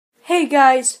Hey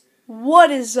guys,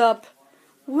 what is up?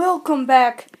 Welcome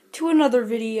back to another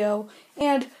video,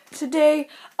 and today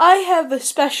I have a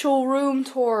special room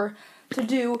tour to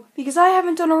do because I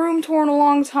haven't done a room tour in a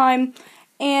long time,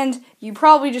 and you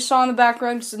probably just saw in the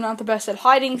background, because I'm not the best at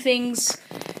hiding things,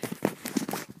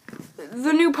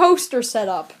 the new poster set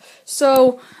up.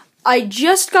 So I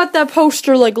just got that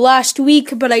poster like last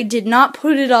week, but I did not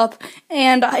put it up,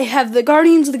 and I have the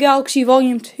Guardians of the Galaxy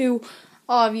Volume 2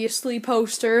 obviously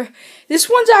poster. This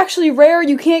one's actually rare.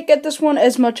 You can't get this one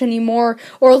as much anymore,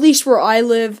 or at least where I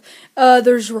live.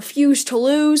 There's Refuse to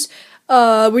Lose,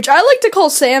 which I like to call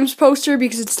Sam's poster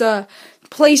because it's the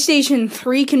PlayStation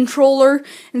 3 controller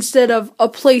instead of a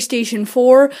PlayStation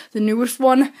 4, the newest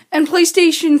one. And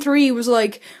PlayStation 3 was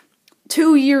like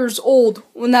 2 years old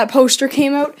when that poster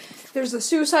came out. There's the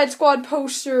Suicide Squad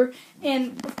poster,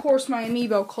 and of course my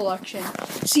Amiibo collection.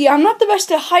 See, I'm not the best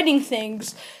at hiding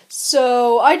things,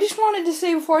 so I just wanted to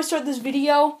say before I start this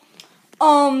video,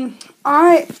 I'm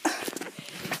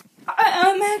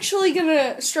actually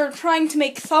gonna start trying to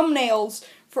make thumbnails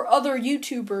for other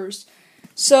YouTubers.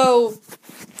 So,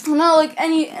 not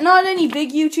any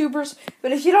big YouTubers,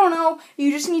 but if you don't know, you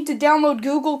just need to download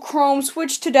Google Chrome,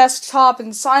 switch to desktop,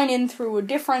 and sign in through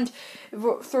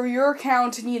your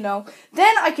account, and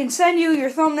then I can send you your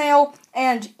thumbnail,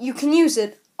 and you can use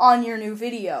it on your new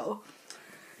video.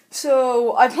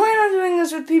 So, I plan on doing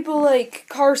this with people like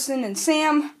Carson and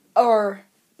Sam,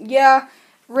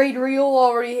 Raid Real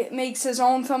already makes his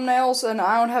own thumbnails, and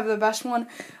I don't have the best one,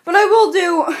 but I will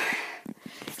do.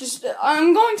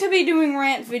 I'm going to be doing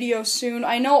rant videos soon.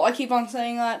 I know I keep on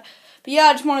saying that. But yeah,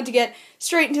 I just wanted to get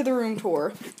straight into the room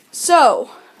tour. So,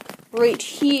 right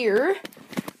here,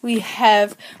 we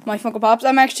have my Funko Pops.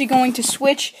 I'm actually going to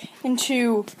switch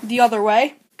into the other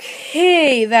way.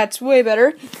 Okay, that's way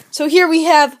better. So here we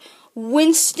have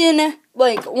Winston,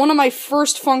 one of my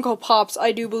first Funko Pops,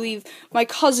 I do believe. My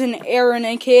cousin Aaron,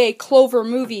 aka Clover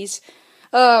Movies.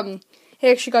 He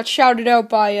actually got shouted out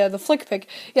by the Flick Pick.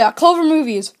 Yeah, Clover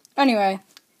Movies. Anyway,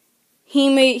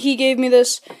 he gave me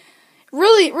this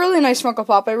really, really nice Funko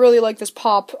Pop. I really like this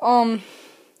pop.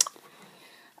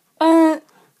 Yeah,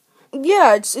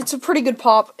 it's a pretty good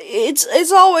pop.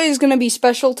 It's always gonna be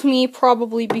special to me,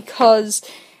 probably because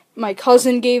my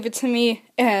cousin gave it to me,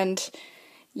 and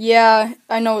yeah,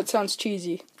 I know it sounds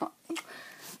cheesy.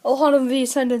 A lot of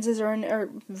these sentences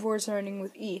words are ending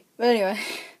with E. But anyway.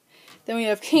 Then we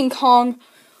have King Kong,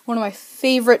 one of my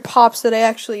favorite pops that I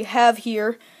actually have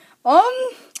here.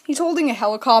 He's holding a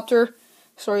helicopter.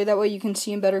 Sorry, that way you can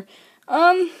see him better.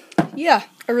 Yeah,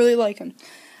 I really like him.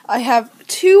 I have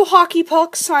 2 hockey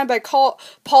pucks signed by Paul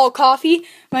Coffey.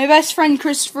 My best friend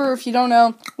Christopher, if you don't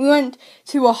know, we went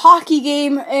to a hockey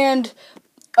game, and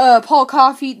Paul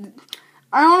Coffey,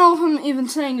 I don't know if I'm even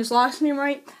saying his last name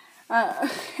right.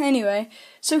 Anyway,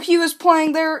 so he was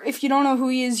playing there. If you don't know who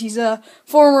he is, he's a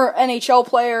former NHL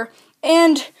player,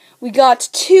 and we got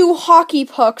 2 hockey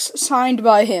pucks signed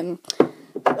by him.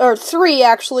 Or 3,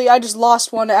 actually. I just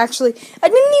lost one, actually. I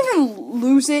didn't even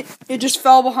lose it. It just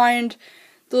fell behind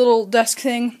the little desk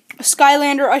thing. A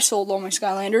Skylander. I sold all my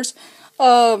Skylanders.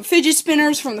 Fidget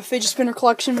spinners from the Fidget Spinner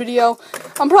collection video.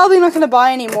 I'm probably not going to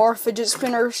buy any more fidget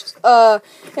spinners,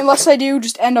 unless I do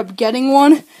just end up getting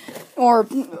one, or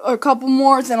a couple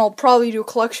more, then I'll probably do a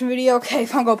collection video. Okay,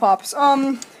 Funko Pops.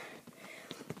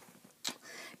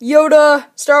 Yoda,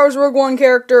 Star Wars Rogue One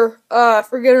character,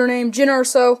 forget her name, Jen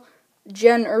Erso,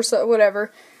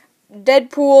 whatever.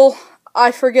 Deadpool,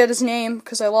 I forget his name,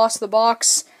 because I lost the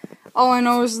box. All I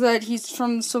know is that he's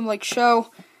from some, show.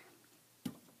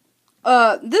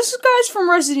 This guy's from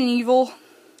Resident Evil.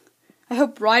 I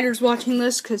hope Ryder's watching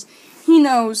this, because he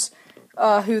knows,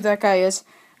 who that guy is.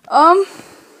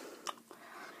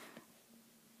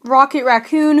 Rocket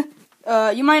Raccoon.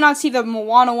 You might not see the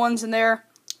Moana ones in there.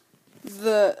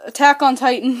 The Attack on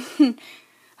Titan.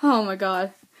 Oh my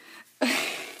god.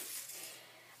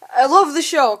 I love the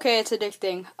show, okay? It's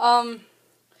addicting.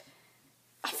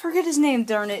 I forget his name,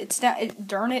 darn it. It's down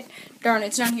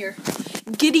here.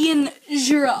 Gideon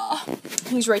Jura.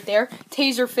 He's right there.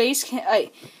 Taserface.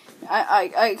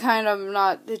 I kind of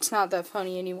not, it's not that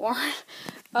funny anymore.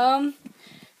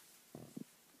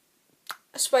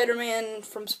 Spider-Man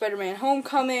from Spider-Man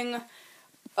Homecoming.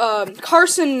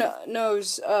 Carson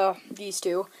knows, these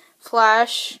 2.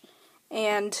 Flash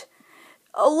and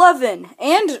 11.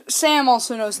 And Sam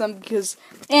also knows them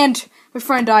and my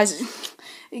friend dies.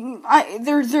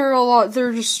 They're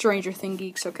just Stranger Thing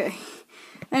geeks, okay.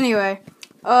 Anyway,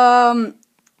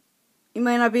 you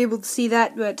might not be able to see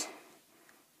that, but,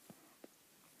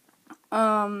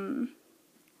 hold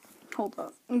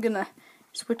up. I'm gonna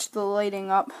switch the lighting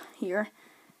up here.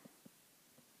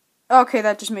 Okay,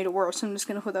 that just made it worse. I'm just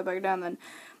gonna put that back down then.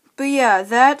 But yeah,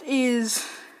 that is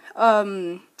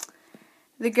the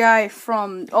guy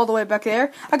from all the way back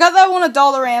there. I got that one at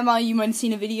Dollarama. You might have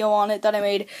seen a video on it that I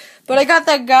made. But I got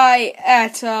that guy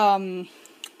at I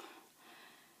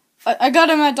got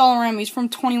him at Dollarama. He's from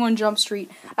 21 Jump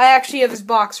Street. I actually have his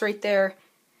box right there.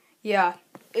 Yeah,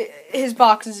 his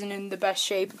box isn't in the best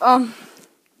shape.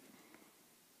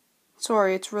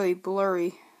 Sorry, it's really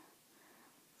blurry.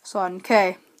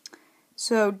 Okay.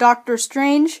 So, Doctor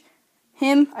Strange,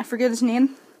 him, I forget his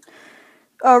name.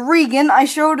 Regan, I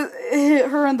showed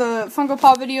her in the Funko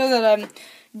Pop video that I'm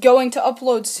going to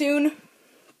upload soon.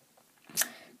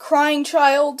 Crying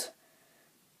Child,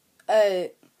 I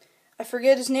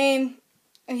forget his name.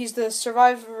 He's the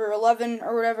Survivor 11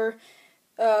 or whatever.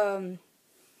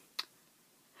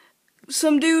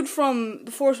 Some dude from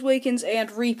The Force Awakens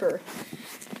and Reaper.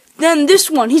 Then this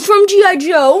one, he's from G.I.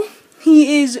 Joe.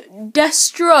 He is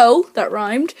Destro, that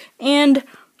rhymed, and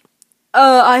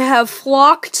I have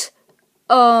Flocked,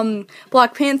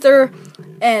 Black Panther,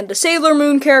 and a Sailor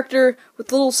Moon character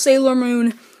with little Sailor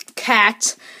Moon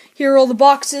cat. Here are all the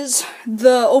boxes.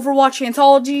 The Overwatch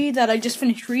anthology that I just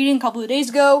finished reading a couple of days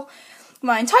ago.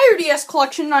 My entire DS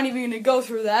collection, not even going to go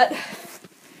through that.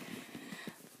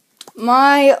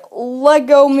 My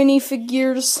Lego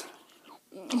minifigures,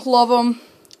 love them.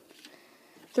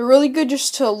 They're really good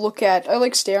just to look at. I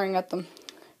like staring at them.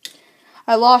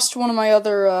 I lost one of my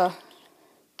other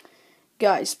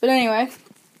guys. But anyway,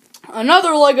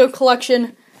 another Lego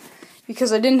collection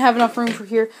because I didn't have enough room for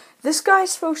here. This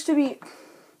guy's supposed to be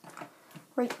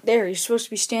right there. He's supposed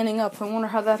to be standing up. I wonder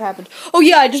how that happened. Oh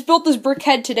yeah, I just built this brick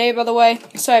head today, by the way.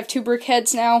 So I have 2 brick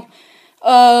heads now.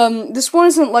 This one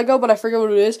isn't Lego, but I forget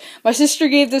what it is. My sister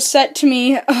gave this set to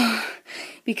me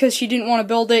because she didn't want to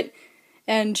build it.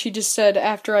 And she just said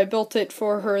after I built it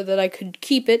for her that I could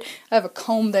keep it. I have a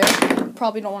comb there. You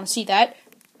probably don't want to see that.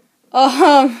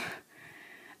 I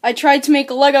tried to make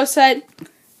a Lego set.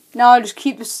 Now I just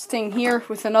keep this thing here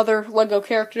with another Lego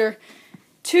character.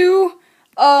 2,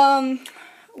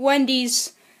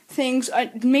 Wendy's things.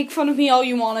 Make fun of me all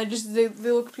you want. They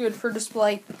look good for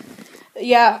display.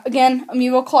 Yeah, again,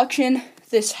 Amiibo collection.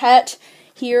 This hat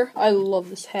here. I love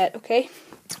this hat, okay?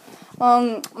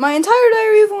 My entire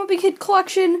Diary of a Wimpy Kid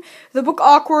collection, the book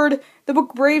Awkward, the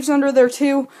book Braves under there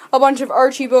too, a bunch of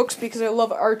Archie books because I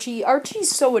love Archie.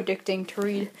 Archie's so addicting to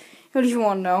read. What do you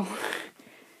want to know?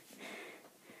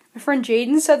 My friend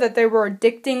Jaden said that they were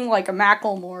addicting like a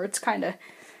Macklemore. It's kind of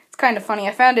funny.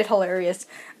 I found it hilarious.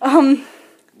 So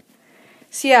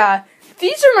yeah,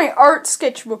 these are my art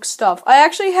sketchbook stuff. I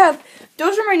actually have,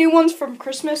 those are my new ones from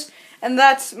Christmas, and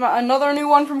that's another new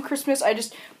one from Christmas.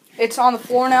 It's on the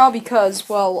floor now because,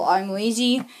 well, I'm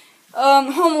lazy.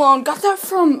 Home Alone,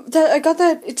 I got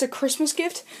that, it's a Christmas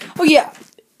gift. Oh yeah,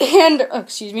 and,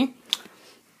 excuse me.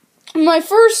 My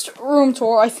first room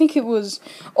tour, I think it was,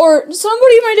 or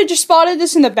somebody might have just spotted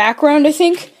this in the background, I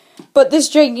think, but this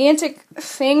gigantic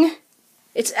thing,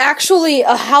 it's actually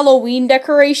a Halloween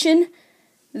decoration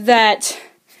that,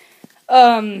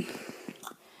 my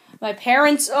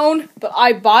parents own, but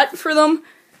I bought for them,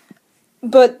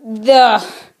 but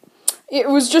it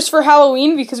was just for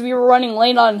Halloween because we were running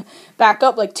late on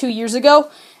backup like 2 years ago,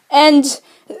 and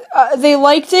they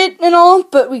liked it and all,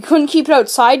 but we couldn't keep it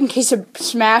outside in case it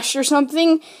smashed or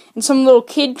something, and some little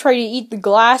kid tried to eat the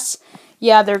glass.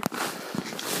 Yeah,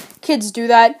 kids do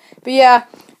that, but yeah,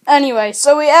 anyway,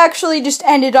 so we actually just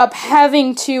ended up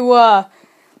having to,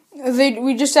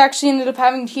 we just actually ended up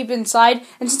having to keep it inside,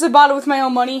 and since I bought it with my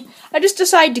own money, I just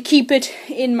decided to keep it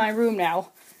in my room now.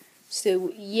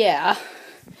 So, yeah.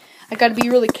 I gotta be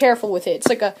really careful with it. It's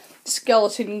like a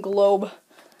skeleton globe.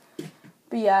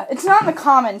 But yeah, it's not in the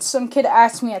comments. Some kid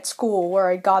asked me at school where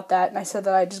I got that, and I said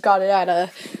that I just got it at a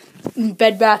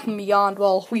Bed Bath & Beyond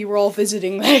while we were all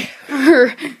visiting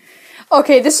there.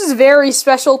 Okay, this is very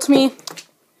special to me.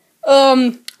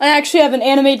 I actually have an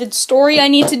animated story I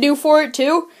need to do for it,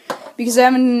 too, because I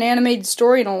haven't an animated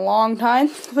story in a long time.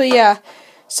 But yeah,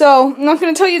 so I'm not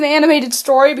gonna tell you the animated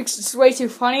story because it's way too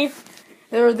funny.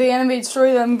 Or the animated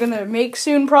story that I'm gonna make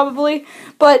soon, probably.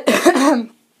 But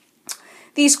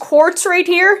these quartz right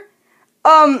here,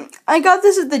 I got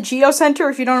this at the Geo Center.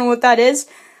 If you don't know what that is,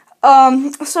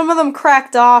 some of them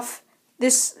cracked off.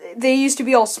 They used to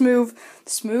be all smooth,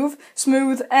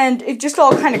 and it just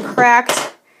all kind of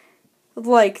cracked,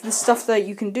 like the stuff that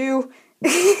you can do.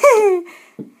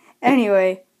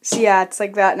 Anyway, so yeah, it's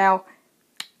like that now.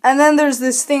 And then there's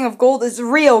this thing of gold. It's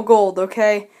real gold,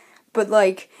 okay, but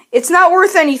like, it's not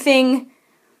worth anything.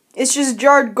 It's just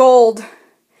jarred gold.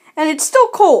 And it's still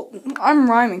cold. I'm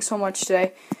rhyming so much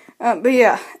today. But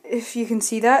yeah, if you can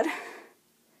see that.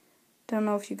 Don't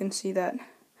know if you can see that.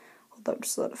 Hold up,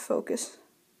 just let it focus.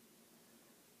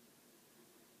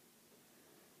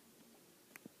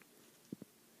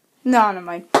 No, never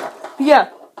mind.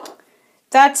 Yeah,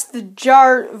 that's the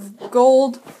jar of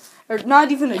gold. Or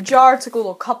not even a jar, it's like a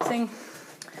little cup thing.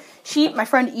 Sheep, my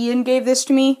friend Ian gave this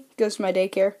to me. He goes to my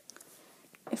daycare.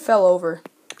 It fell over.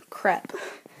 Crap.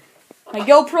 My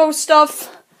GoPro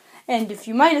stuff. And if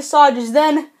you might have saw just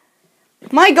then,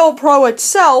 my GoPro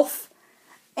itself.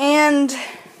 And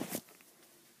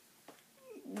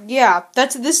yeah,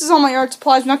 this is all my art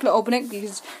supplies. I'm not going to open it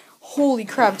because holy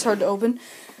crap, it's hard to open.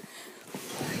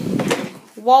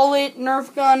 Wallet,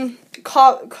 Nerf gun,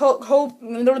 Copic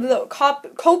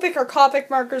or Copic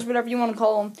markers, whatever you want to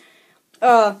call them.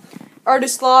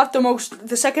 Artist Loft,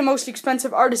 the second most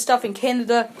expensive artist stuff in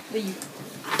Canada that you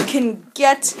can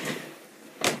get.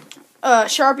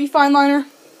 Sharpie fine liner.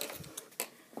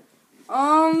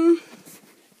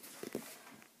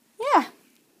 Yeah.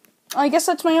 I guess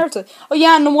that's my art. Oh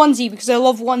yeah, and the onesie, because I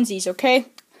love onesies, okay?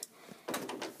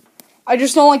 I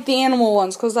just don't like the animal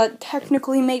ones, because that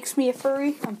technically makes me a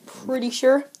furry, I'm pretty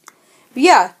sure. But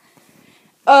yeah,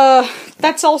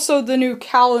 that's also the new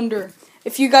calendar.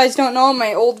 If you guys don't know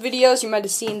my old videos, you might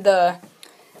have seen the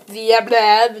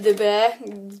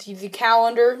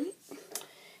calendar.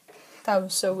 That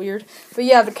was so weird. But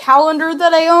yeah, the calendar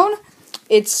that I own,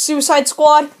 it's Suicide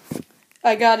Squad.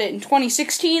 I got it in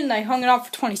 2016, and I hung it up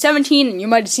for 2017, and you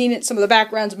might have seen it in some of the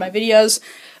backgrounds of my videos.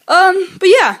 But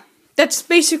yeah, that's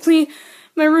basically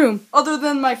my room. Other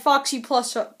than my Foxy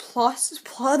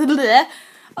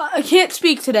I can't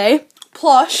speak today,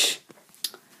 plush.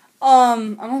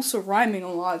 I'm also rhyming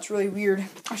a lot, it's really weird.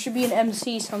 I should be an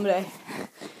MC someday.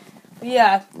 But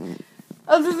yeah,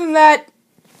 other than that,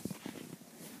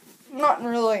 not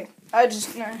really. I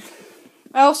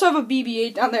also have a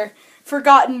BB-8 down there.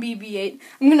 Forgotten BB-8.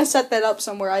 I'm gonna set that up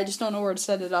somewhere. I just don't know where to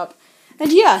set it up.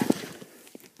 And yeah.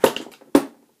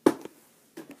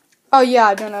 Oh yeah,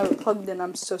 I don't have it plugged in.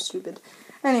 I'm so stupid.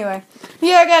 Anyway.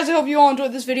 Yeah, guys, I hope you all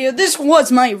enjoyed this video. This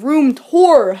was my room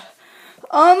tour.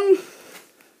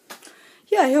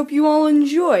 Yeah, I hope you all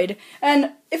enjoyed.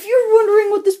 And if you're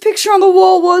wondering what this picture on the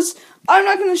wall was, I'm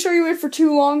not gonna show you it for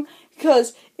too long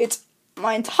because it's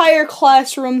my entire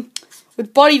classroom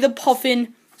with Buddy the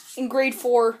Puffin in grade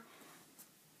 4.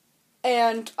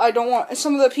 And I don't want,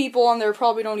 some of the people on there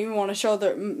probably don't even want me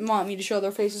to show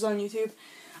their faces on YouTube.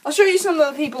 I'll show you some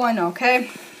of the people I know, okay?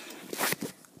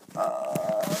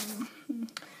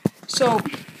 So,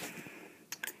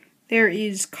 there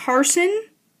is Carson,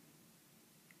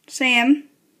 Sam,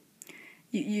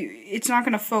 it's not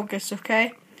going to focus,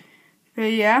 okay?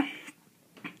 But yeah,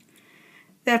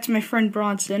 that's my friend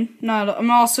Bronson. I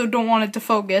also don't want it to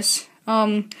focus.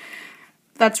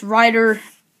 That's Ryder,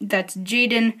 that's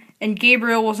Jaden, and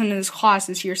Gabriel wasn't in his class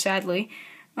this year, sadly.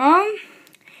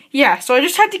 Yeah, so I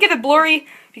just had to get it blurry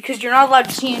because you're not allowed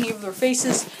to see any of their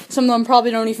faces. Some of them probably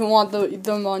don't even want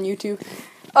them on YouTube.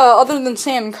 Other than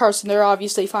Sam and Carson, they're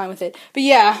obviously fine with it. But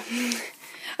yeah,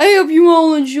 I hope you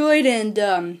all enjoyed, and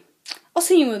I'll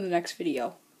see you in the next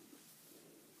video.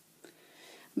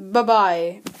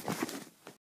 Bye-bye.